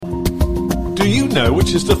Do you know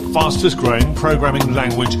which is the fastest growing programming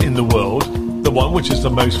language in the world? The one which is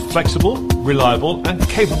the most flexible, reliable and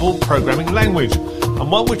capable programming language,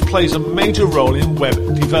 and one which plays a major role in web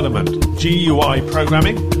development, GUI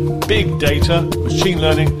programming, big data, machine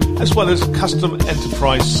learning, as well as custom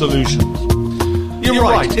enterprise solutions. You're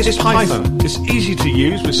right, it's Python. It's easy to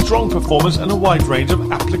use with strong performance and a wide range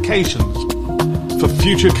of applications. For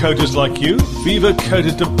future coders like you, Viva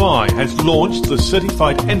Coder Dubai has launched the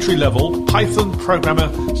certified entry-level Python programmer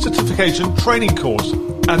certification training course.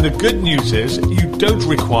 And the good news is you don't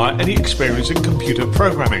require any experience in computer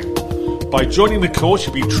programming. By joining the course,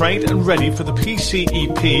 you'll be trained and ready for the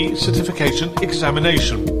PCEP certification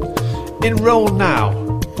examination. Enroll now.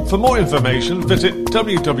 For more information, visit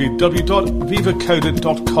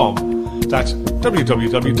www.vivacoder.com. That's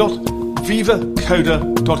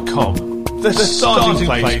www.vivacoder.com. The starting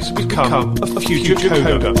place to become a future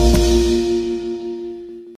coder.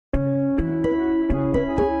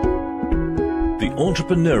 The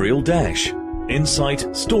Entrepreneurial Dash. Insight,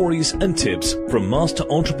 stories and tips from master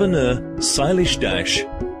entrepreneur Sailesh Dash.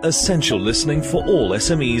 Essential listening for all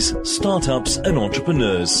SMEs, startups and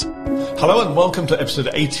entrepreneurs. Hello and welcome to episode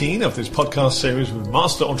 18 of this podcast series with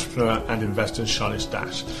master entrepreneur and investor Sailesh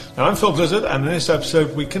Dash. Now I'm Phil Blizzard, and in this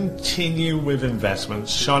episode we continue with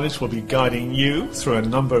investments. Sailesh will be guiding you through a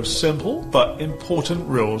number of simple but important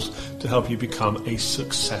rules to help you become a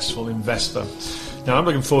successful investor. Now I'm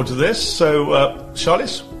looking forward to this. So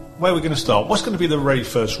Sailesh, where are we going to start? What's going to be the very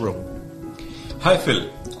first rule? Hi Phil.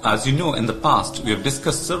 As you know, in the past we have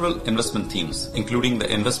discussed several investment themes, including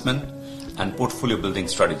the investment and portfolio building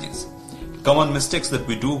strategies, common mistakes that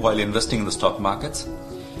we do while investing in the stock markets,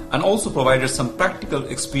 and also provided some practical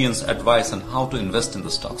experience advice on how to invest in the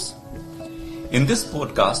stocks. In this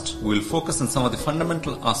podcast, we will focus on some of the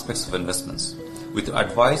fundamental aspects of investments with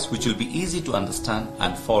advice which will be easy to understand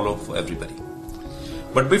and follow for everybody.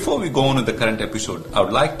 But before we go on with the current episode, I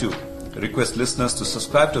would like to request listeners to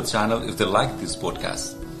subscribe to the channel if they like these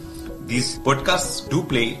podcasts. These podcasts do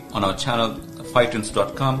play on our channel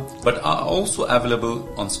fightins.com, but are also available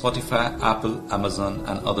on Spotify, Apple, Amazon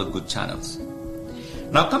and other good channels.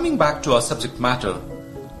 Now coming back to our subject matter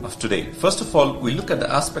of today, first of all, we look at the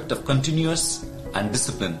aspect of continuous and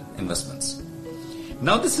disciplined investments.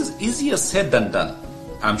 Now this is easier said than done.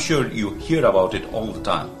 I'm sure you hear about it all the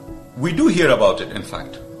time. We do hear about it, in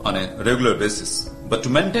fact, on a regular basis. But to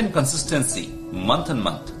maintain consistency month on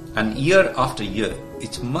month and year after year,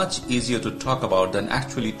 it's much easier to talk about than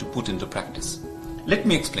actually to put into practice. Let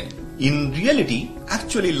me explain. In reality,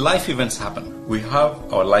 actually life events happen. We have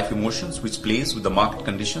our life emotions which plays with the market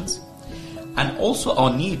conditions, and also our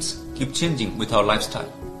needs keep changing with our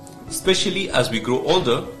lifestyle. Especially as we grow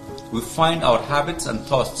older, we find our habits and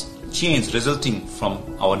thoughts change resulting from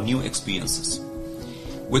our new experiences.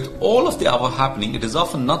 With all of the above happening, it is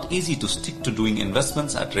often not easy to stick to doing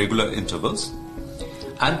investments at regular intervals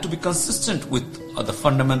and to be consistent with the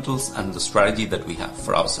fundamentals and the strategy that we have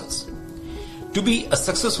for ourselves. To be a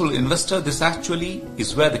successful investor, this actually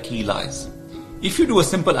is where the key lies. If you do a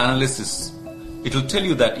simple analysis, it will tell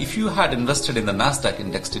you that if you had invested in the Nasdaq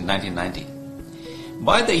index in 1990,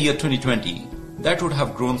 by the year 2020, that would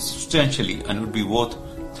have grown substantially and would be worth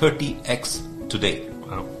 30x today.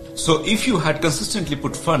 Wow. So if you had consistently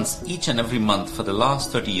put funds each and every month for the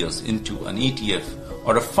last 30 years into an ETF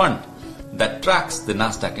or a fund that tracks the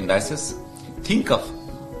Nasdaq indices, think of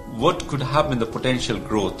what could have been the potential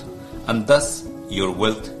growth and thus your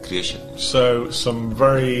wealth creation. So some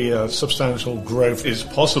very substantial growth is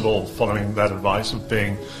possible following that advice of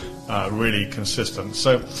being really consistent.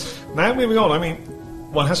 So now moving on, I mean,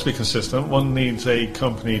 one has to be consistent. One needs a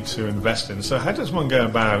company to invest in. So how does one go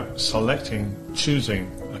about choosing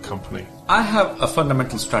a company? I have a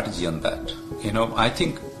fundamental strategy on that. I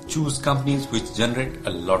think choose companies which generate a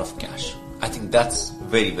lot of cash. I think that's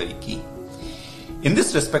very, very key. In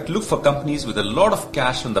this respect, look for companies with a lot of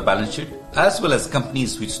cash on the balance sheet, as well as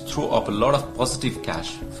companies which throw up a lot of positive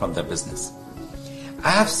cash from their business. I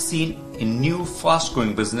have seen in new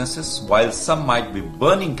fast-growing businesses, while some might be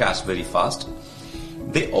burning cash very fast,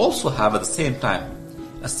 they also have at the same time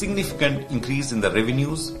a significant increase in the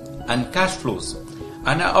revenues and cash flows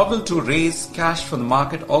and are able to raise cash from the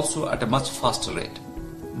market also at a much faster rate.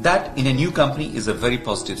 That in a new company is a very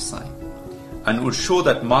positive sign and would show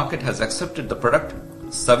that market has accepted the product,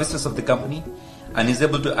 services of the company and is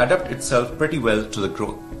able to adapt itself pretty well to the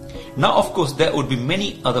growth. Now, of course, there would be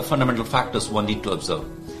many other fundamental factors one need to observe,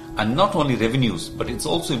 and not only revenues, but it's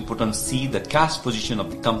also important to see the cash position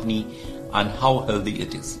of the company and how healthy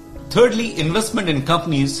it is. Thirdly, investment in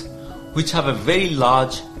companies which have a very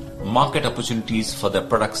large market opportunities for their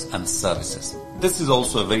products and services. This is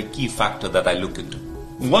also a very key factor that I look into.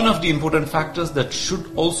 One of the important factors that should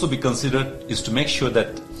also be considered is to make sure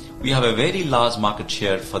that we have a very large market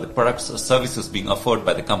share for the products or services being offered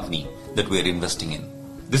by the company that we are investing in.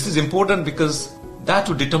 This is important because that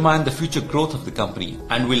will determine the future growth of the company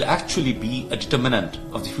and will actually be a determinant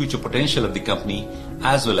of the future potential of the company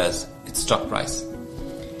as well as its stock price.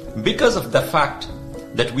 Because of the fact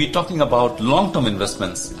that we're talking about long-term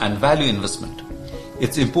investments and value investment,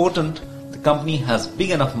 it's important the company has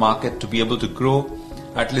big enough market to be able to grow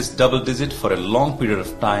at least double digit for a long period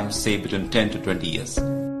of time, say between 10 to 20 years.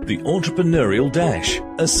 The Entrepreneurial Dash,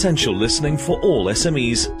 essential listening for all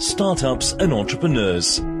SMEs, startups and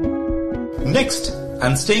entrepreneurs. Next,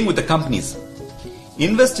 and staying with the companies,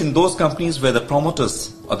 invest in those companies where the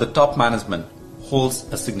promoters or the top management holds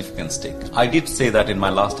a significant stake. I did say that in my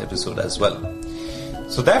last episode as well.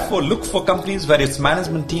 So therefore, look for companies where its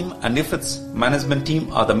management team, and if its management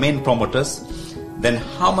team are the main promoters, then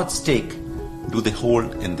how much stake do they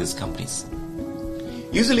hold in these companies?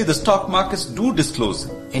 Usually the stock markets do disclose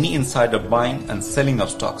any insider buying and selling of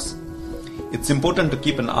stocks. It's important to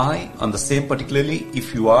keep an eye on the same, particularly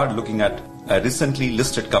if you are looking at a recently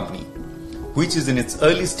listed company, which is in its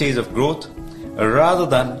early stage of growth, rather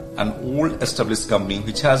than an old established company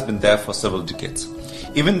which has been there for several decades.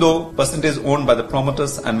 Even though percentage owned by the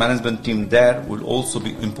promoters and management team there will also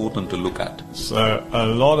be important to look at. So a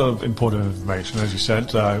lot of important information, as you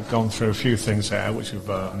said. I've gone through a few things there which you've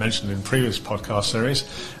mentioned in previous podcast series.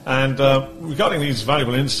 And regarding these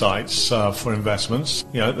valuable insights for investments,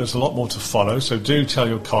 there's a lot more to follow. So do tell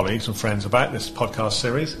your colleagues and friends about this podcast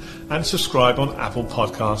series and subscribe on Apple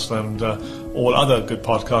Podcasts and all other good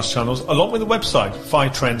podcast channels, along with the website,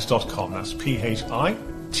 fitrends.com. That's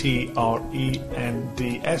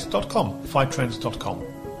PHITRENDS.com, fitrends.com.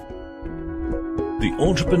 The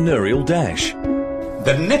Entrepreneurial Dash.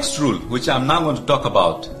 The next rule, which I'm now going to talk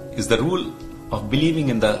about, is the rule of believing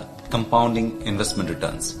in the compounding investment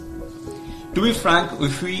returns. To be frank,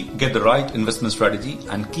 if we get the right investment strategy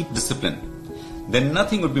and keep discipline, then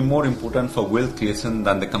nothing would be more important for wealth creation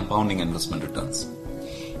than the compounding investment returns.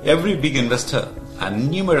 Every big investor and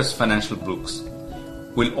numerous financial books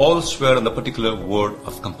will all swear on the particular word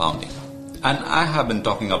of compounding. And I have been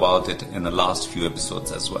talking about it in the last few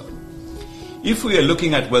episodes as well. If we are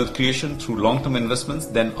looking at wealth creation through long-term investments,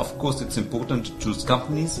 then of course it's important to choose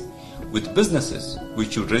companies with businesses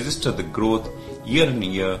which should register the growth year on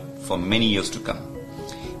year for many years to come.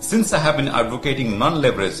 Since I have been advocating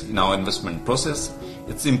non-leverage in our investment process,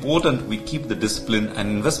 it's important we keep the discipline and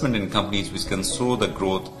investment in companies which can show the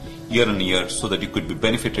growth year on year so that you could be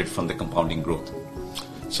benefited from the compounding growth.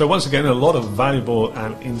 So once again, a lot of valuable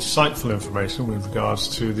and insightful information with regards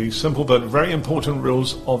to the simple but very important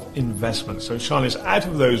rules of investment. So Charles, out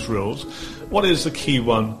of those rules, what is the key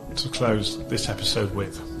one to close this episode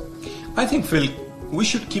with? I think, Phil, we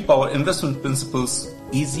should keep our investment principles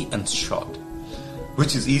easy and short,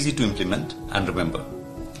 which is easy to implement and remember.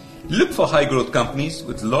 Look for high growth companies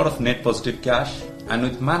with a lot of net positive cash and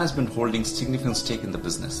with management holding significant stake in the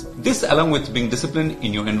business. This, along with being disciplined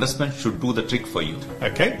in your investment, should do the trick for you.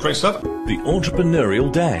 Okay, great stuff. The Entrepreneurial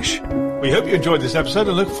Dash. We hope you enjoyed this episode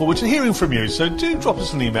and look forward to hearing from you. So do drop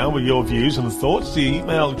us an email with your views and thoughts. The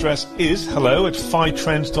email address is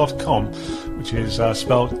hello@fitrends.com, which is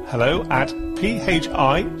spelled hello at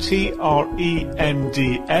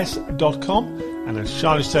PHITRENDS.com. And as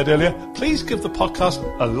Charlie said earlier, please give the podcast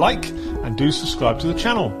a like and do subscribe to the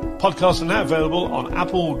channel. Podcasts are now available on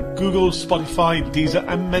Apple, Google, Spotify, Deezer,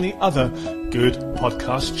 and many other good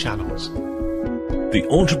podcast channels. The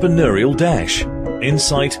Entrepreneurial Dash.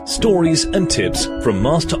 Insight, stories and tips from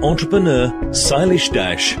master entrepreneur Silesh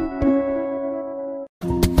Dash.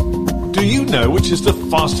 Do you know which is the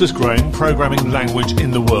fastest growing programming language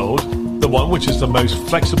in the world? The one which is the most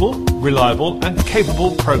flexible, reliable and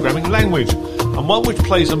capable programming language, and one which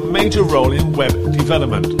plays a major role in web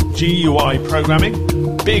development, GUI programming,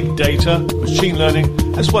 big data, machine learning,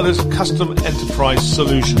 as well as custom enterprise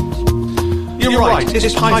solutions. You're right,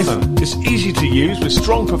 it's Python. It's easy to use with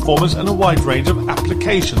strong performance and a wide range of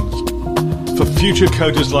applications. For future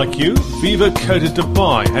coders like you, Viva Coder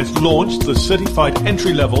Dubai has launched the certified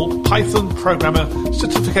entry-level Python programmer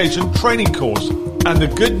certification training course. And the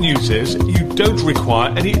good news is you don't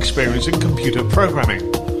require any experience in computer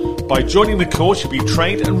programming. By joining the course, you'll be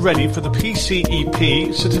trained and ready for the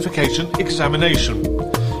PCEP certification examination.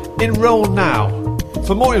 Enroll now.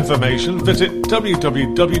 For more information, visit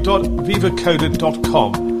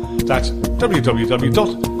www.vivacoder.com. That's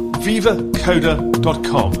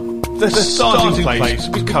www.vivacoder.com. The starting place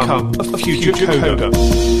to become a future coder.